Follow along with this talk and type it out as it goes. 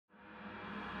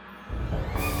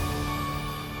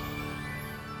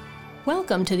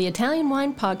Welcome to the Italian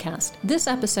Wine Podcast. This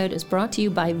episode is brought to you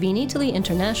by Vinitaly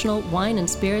International Wine and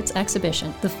Spirits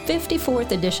Exhibition. The 54th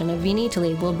edition of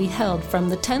Vinitaly will be held from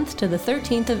the 10th to the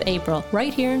 13th of April,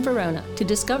 right here in Verona. To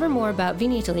discover more about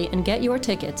Vinitaly and get your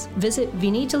tickets, visit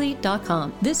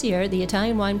vinitaly.com. This year, the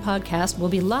Italian Wine Podcast will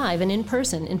be live and in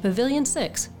person in Pavilion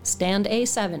 6, Stand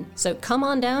A7. So come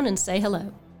on down and say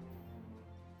hello.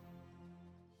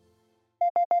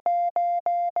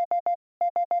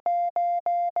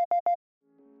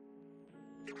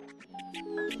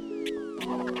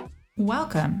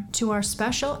 Welcome to our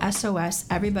special SOS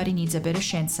Everybody Needs a Bit of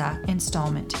Scienza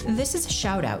installment. This is a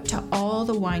shout out to all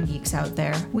the wine geeks out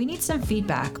there. We need some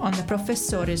feedback on the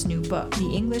Professore's new book,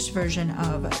 the English version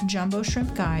of Jumbo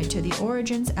Shrimp Guide to the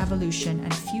Origins, Evolution,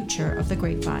 and Future of the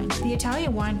Grapevine. The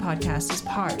Italian Wine Podcast is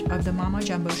part of the Mama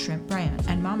Jumbo Shrimp brand,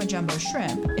 and Mama Jumbo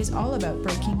Shrimp is all about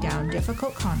breaking down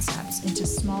difficult concepts into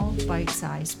small,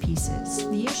 bite-sized pieces.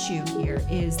 The issue here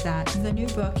is that the new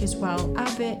book is, well, a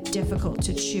bit difficult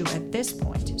to chew at this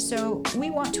point, so we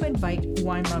want to invite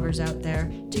wine lovers out there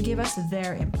to give us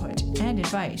their input and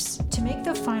advice to make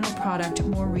the final product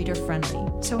more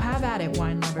reader-friendly. So have at it,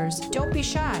 wine lovers. Don't be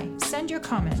shy. Send your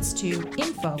comments to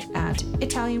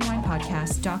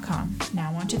info@italianwinepodcast.com.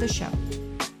 Now on to the show.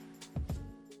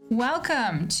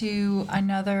 Welcome to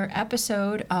another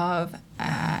episode of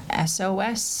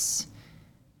SOS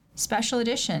Special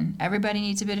Edition. Everybody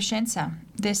Needs a Bit of Scienza.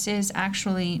 This is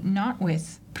actually not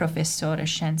with Professore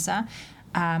Scienza.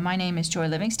 My name is Joy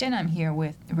Livingston. I'm here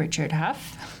with Richard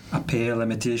Huff. A pale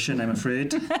imitation, I'm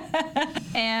afraid.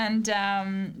 And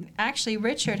actually,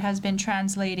 Richard has been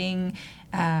translating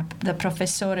the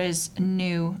Professore's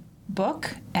new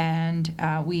book, and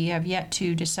we have yet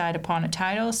to decide upon a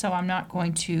title, so I'm not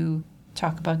going to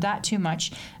talk about that too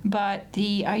much. But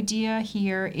the idea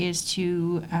here is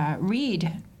to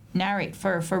narrate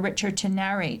for Richard to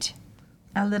narrate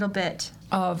a little bit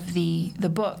of the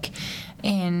book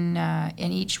in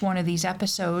each one of these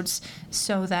episodes,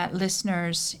 so that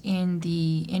listeners in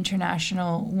the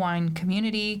international wine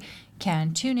community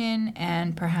can tune in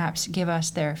and perhaps give us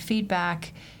their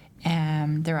feedback,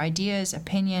 their ideas,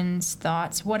 opinions,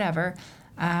 thoughts, whatever,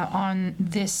 on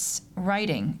this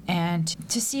writing, and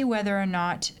to see whether or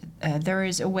not there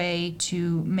is a way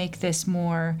to make this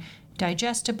more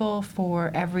digestible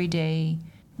for everyday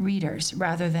readers,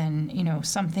 rather than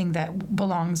something that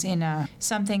belongs in a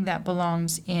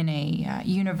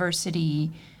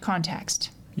university context.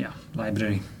 Yeah,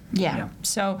 library. Yeah.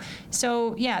 So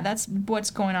that's what's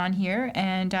going on here,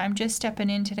 and I'm just stepping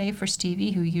in today for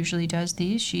Stevie, who usually does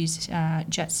these. She's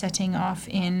jet setting off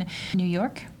in New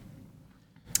York,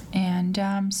 and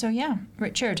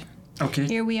Richard. Okay.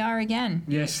 Here we are again.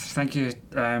 Yes, thank you.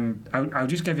 I'll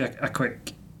just give you a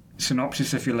quick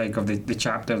synopsis, if you like, of the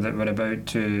chapter that we're about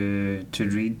to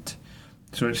read.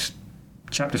 So it's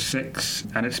chapter 6,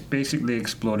 and it's basically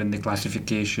exploring the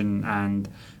classification and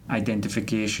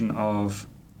identification of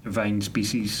vine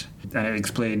species, and it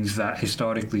explains that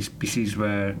historically species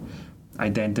were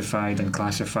identified and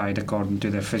classified according to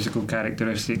their physical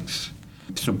characteristics.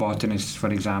 So botanists,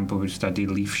 for example, would study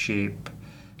leaf shape,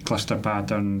 cluster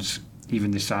patterns,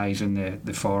 even the size and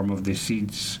the form of the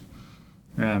seeds.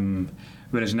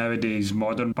 Whereas nowadays,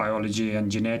 modern biology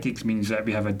and genetics means that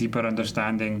we have a deeper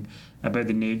understanding about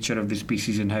the nature of the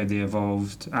species and how they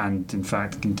evolved, and in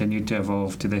fact continue to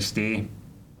evolve to this day.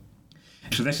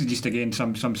 So this is just, again,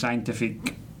 some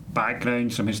scientific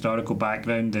background, some historical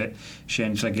background that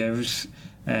Scienza gives,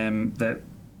 that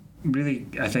really,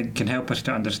 I think, can help us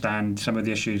to understand some of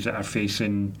the issues that are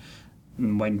facing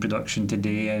wine production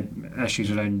today, issues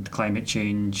around climate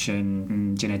change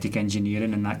and genetic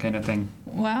engineering and that kind of thing.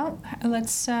 Well,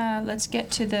 let's get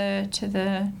to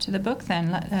the book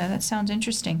then. That sounds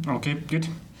interesting. Okay, good.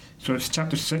 So it's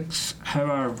chapter 6, how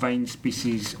are vine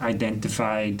species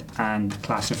identified and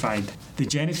classified? The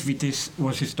genus Vitis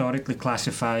was historically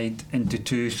classified into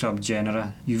two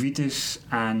subgenera, Euvitis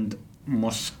and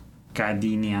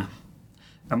Muscadinia.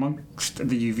 Amongst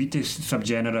the Euvitis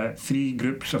subgenera, 3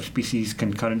 groups of species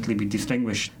can currently be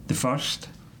distinguished. The first,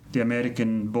 the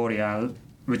American Boreal,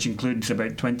 which includes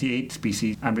about 28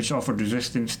 species and which offered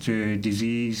resistance to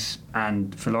disease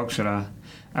and phylloxera,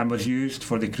 and was used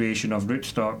for the creation of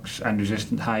rootstocks and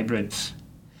resistant hybrids.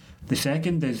 The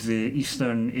second is the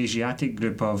Eastern Asiatic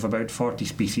group of about 40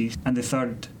 species, and the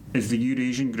third is the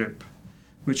Eurasian group,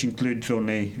 which includes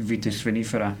only Vitis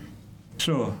vinifera.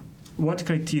 So, what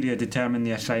criteria determine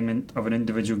the assignment of an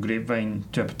individual grapevine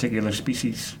to a particular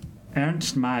species?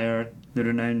 Ernst Mayr, the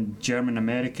renowned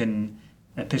German-American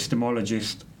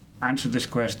epistemologist, answered this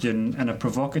question in a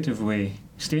provocative way,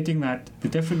 stating that the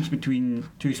difference between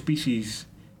two species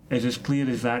is as clear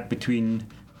as that between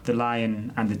the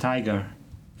lion and the tiger.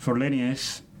 For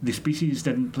Linnaeus, the species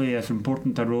didn't play as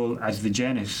important a role as the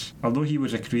genus. Although he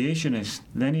was a creationist,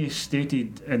 Linnaeus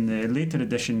stated in the later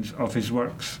editions of his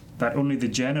works that only the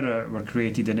genera were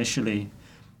created initially,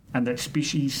 and that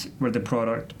species were the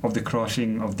product of the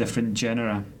crossing of different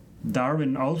genera.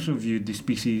 Darwin also viewed the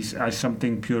species as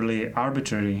something purely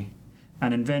arbitrary,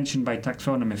 an invention by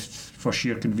taxonomists for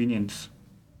sheer convenience.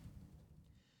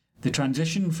 The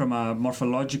transition from a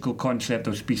morphological concept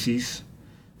of species,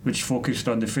 which focused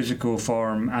on the physical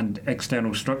form and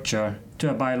external structure, to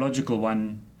a biological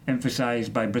one,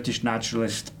 emphasised by British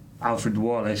naturalist Alfred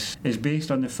Wallace, is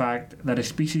based on the fact that a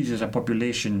species is a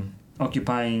population,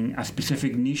 occupying a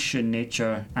specific niche in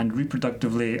nature and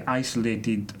reproductively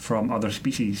isolated from other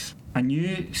species. A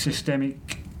new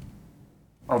systemic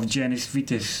of genus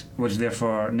vitis was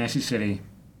therefore necessary,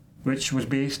 which was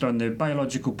based on the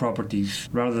biological properties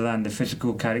rather than the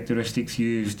physical characteristics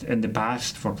used in the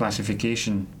past for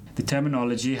classification. The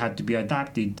terminology had to be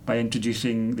adapted by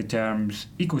introducing the terms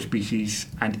ecospecies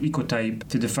and ecotype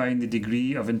to define the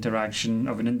degree of interaction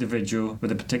of an individual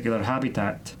with a particular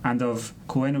habitat, and of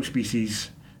coenospecies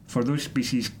for those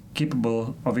species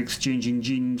capable of exchanging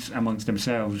genes amongst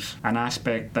themselves, an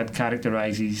aspect that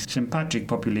characterises sympatric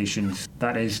populations,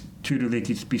 that is, two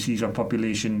related species or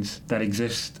populations that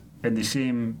exist in the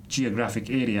same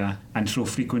geographic area and so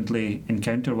frequently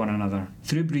encounter one another.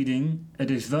 Through breeding,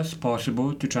 it is thus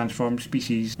possible to transform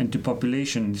species into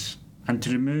populations and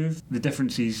to remove the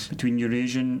differences between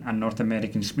Eurasian and North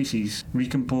American species,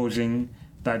 recomposing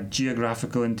that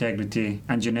geographical integrity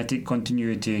and genetic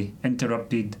continuity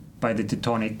interrupted by the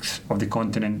tectonics of the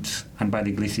continents and by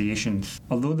the glaciations.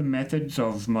 Although the methods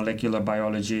of molecular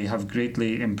biology have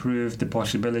greatly improved the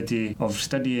possibility of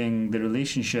studying the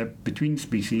relationship between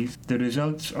species, the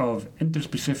results of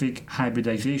interspecific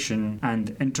hybridization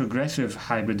and introgressive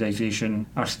hybridization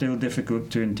are still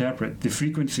difficult to interpret. The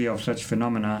frequency of such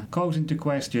phenomena calls into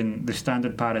question the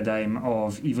standard paradigm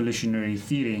of evolutionary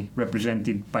theory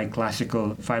represented by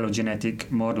classical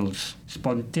phylogenetic models.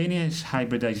 Spontaneous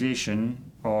hybridization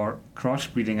or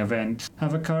crossbreeding events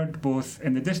have occurred both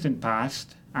in the distant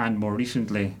past and more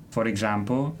recently, for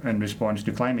example, in response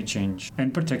to climate change.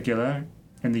 In particular,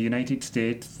 in the United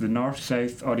States, the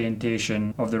north-south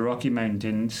orientation of the Rocky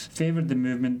Mountains favoured the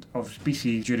movement of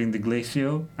species during the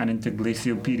glacial and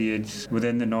interglacial periods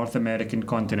within the North American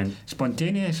continent.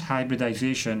 Spontaneous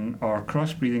hybridization or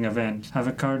crossbreeding events have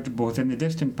occurred both in the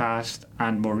distant past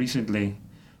and more recently,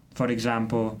 for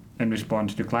example, in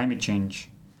response to climate change.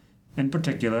 In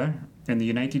particular, in the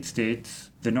United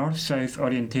States, the north-south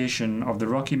orientation of the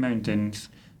Rocky Mountains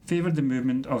favoured the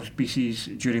movement of species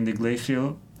during the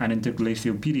glacial and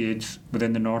interglacial periods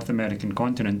within the North American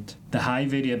continent. The high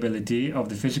variability of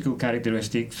the physical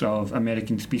characteristics of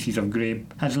American species of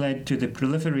grape has led to the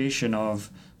proliferation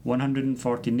of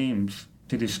 140 names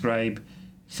to describe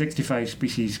 65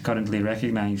 species currently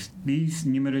recognised. These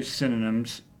numerous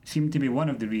synonyms seem to be one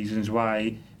of the reasons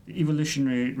why the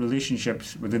evolutionary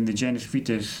relationships within the genus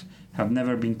Vitis have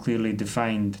never been clearly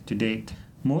defined to date.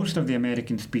 Most of the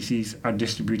American species are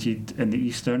distributed in the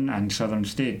eastern and southern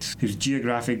states, whose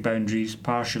geographic boundaries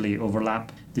partially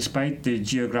overlap. Despite the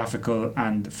geographical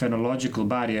and phenological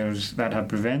barriers that have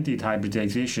prevented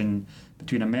hybridization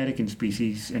between American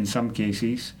species in some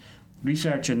cases,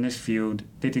 research in this field,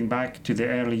 dating back to the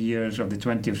early years of the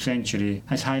 20th century,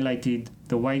 has highlighted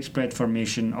the widespread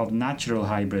formation of natural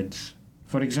hybrids.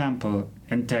 For example,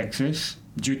 in Texas,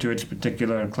 due to its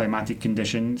particular climatic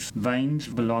conditions, vines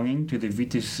belonging to the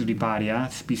Vitis riparia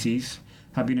species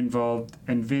have been involved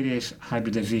in various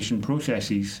hybridization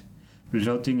processes,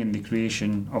 resulting in the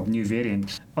creation of new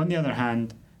variants. On the other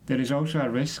hand, there is also a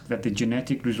risk that the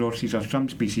genetic resources of some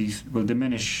species will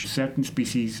diminish, certain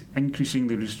species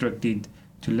increasingly restricted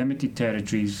to limited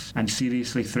territories and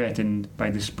seriously threatened by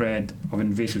the spread of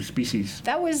invasive species.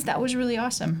 That was really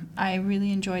awesome. I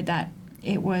really enjoyed that.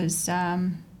 It was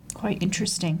quite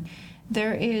interesting.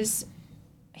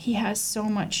 He has so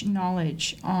much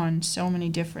knowledge on so many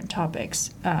different topics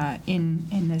in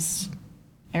this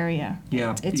area.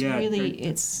 Yeah, it's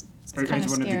kind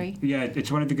of scary.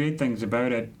 It's one of the great things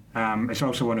about it. It's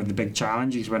also one of the big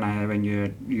challenges when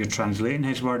you're translating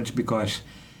his words, because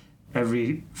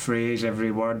every phrase, every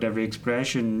word, every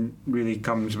expression really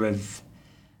comes with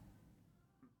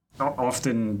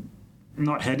often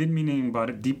not hidden meaning,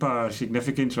 but deeper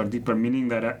significance or deeper meaning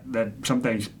that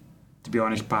sometimes, to be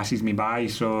honest, passes me by.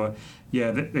 So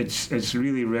yeah, it's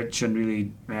really rich and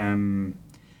really the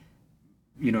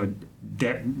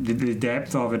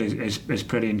depth of it is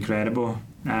pretty incredible.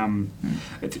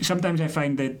 Sometimes I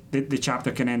find that the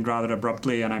chapter can end rather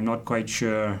abruptly, and I'm not quite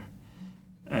sure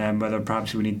whether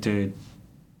perhaps we need to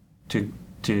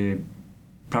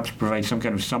perhaps provide some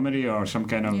kind of summary or some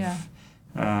kind of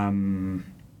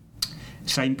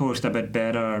signpost a bit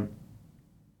better.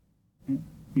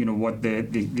 What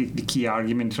the key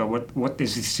arguments or what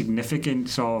is the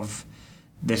significance of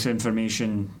this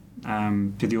information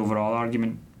to the overall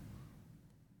argument.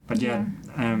 But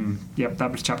that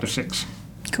was chapter 6.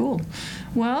 Cool.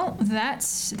 Well,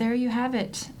 there you have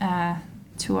it.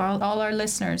 To all our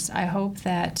listeners, I hope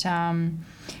that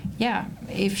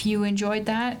if you enjoyed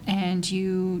that and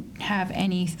you have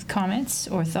any comments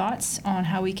or thoughts on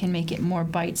how we can make it more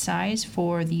bite-sized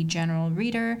for the general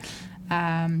reader,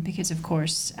 because of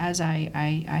course, as I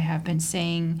have been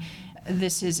saying,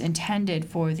 this is intended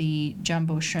for the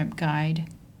Jumbo Shrimp Guide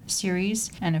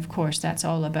series, and of course that's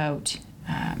all about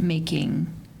making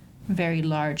very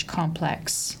large,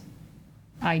 complex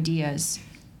ideas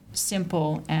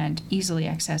simple and easily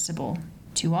accessible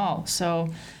to all. So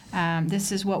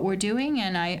this is what we're doing,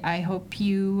 and I hope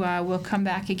you will come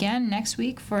back again next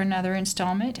week for another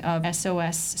installment of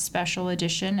SOS Special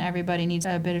Edition. Everybody needs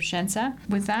a bit of Shensa.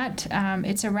 With that,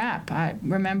 it's a wrap.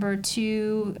 Remember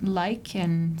to like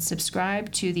and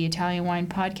subscribe to the Italian Wine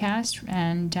Podcast,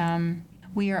 and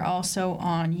we are also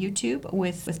on YouTube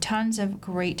with tons of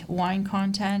great wine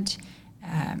content.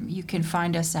 You can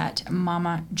find us at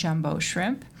Mama Jumbo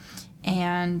Shrimp.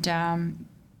 And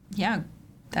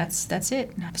that's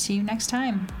it. See you next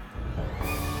time.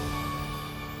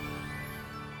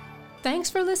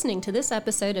 Thanks for listening to this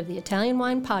episode of the Italian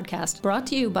Wine Podcast, brought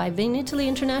to you by Vinitaly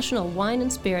International Wine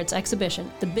and Spirits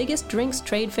Exhibition, the biggest drinks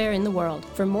trade fair in the world.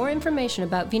 For more information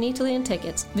about Vinitaly and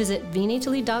tickets, visit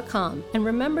vinitaly.com, and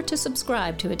remember to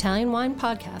subscribe to Italian Wine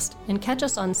Podcast and catch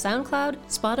us on SoundCloud,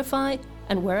 Spotify,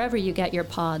 and wherever you get your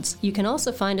pods. You can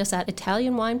also find us at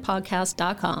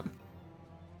italianwinepodcast.com.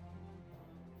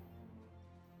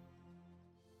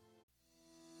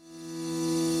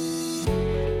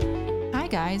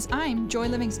 Guys, I'm Joy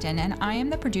Livingston, and I am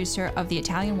the producer of the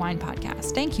Italian Wine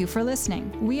Podcast. Thank you for listening.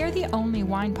 We are the only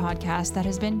wine podcast that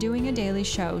has been doing a daily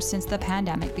show since the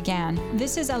pandemic began.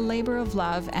 This is a labor of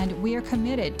love, and we are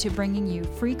committed to bringing you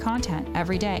free content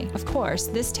every day. Of course,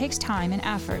 this takes time and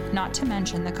effort, not to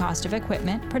mention the cost of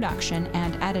equipment, production,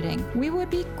 and editing. We would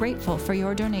be grateful for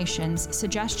your donations,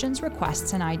 suggestions,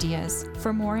 requests, and ideas.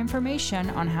 For more information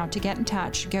on how to get in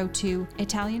touch, go to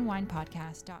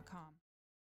italianwinepodcast.com.